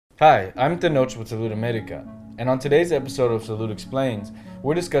Hi, I'm Tenoch with Salud America, and on today's episode of Salud Explains,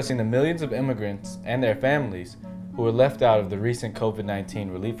 we're discussing the millions of immigrants and their families who were left out of the recent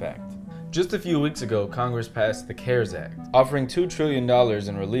COVID-19 Relief Act. Just a few weeks ago, Congress passed the CARES Act, offering $2 trillion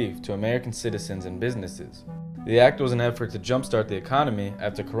in relief to American citizens and businesses. The act was an effort to jumpstart the economy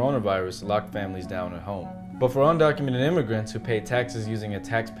after coronavirus locked families down at home. But for undocumented immigrants who pay taxes using a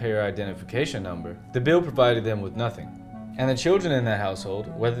taxpayer identification number, the bill provided them with nothing. And the children in that household,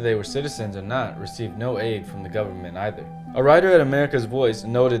 whether they were citizens or not, received no aid from the government either. A writer at America's Voice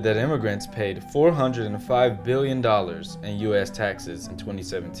noted that immigrants paid $405 billion in U.S. taxes in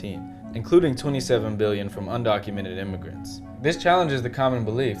 2017, including $27 billion from undocumented immigrants. This challenges the common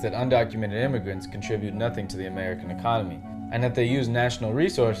belief that undocumented immigrants contribute nothing to the American economy, and that they use national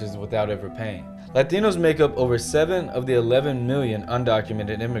resources without ever paying. Latinos make up over 7 of the 11 million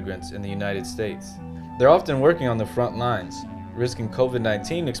undocumented immigrants in the United States. They're often working on the front lines, risking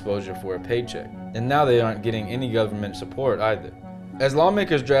COVID-19 exposure for a paycheck, and now they aren't getting any government support either. As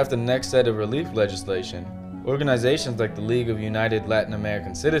lawmakers draft the next set of relief legislation, organizations like the League of United Latin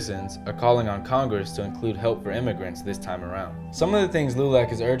American Citizens are calling on Congress to include help for immigrants this time around. Some of the things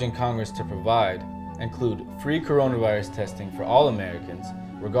LULAC is urging Congress to provide include free coronavirus testing for all Americans,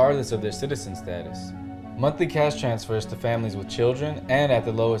 regardless of their citizen status, monthly cash transfers to families with children and at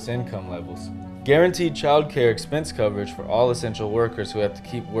the lowest income levels, guaranteed child care expense coverage for all essential workers who have to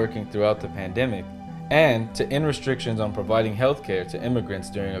keep working throughout the pandemic, and to end restrictions on providing health care to immigrants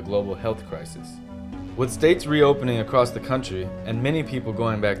during a global health crisis. With states reopening across the country and many people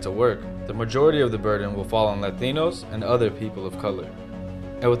going back to work, the majority of the burden will fall on Latinos and other people of color.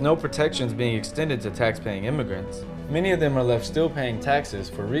 And with no protections being extended to tax-paying immigrants, many of them are left still paying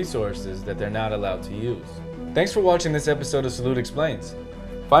taxes for resources that they're not allowed to use. Thanks for watching this episode of Salud Explains.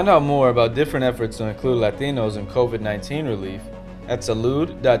 Find out more about different efforts to include Latinos in COVID-19 relief at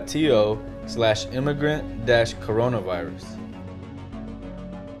salud.to/immigrant-coronavirus.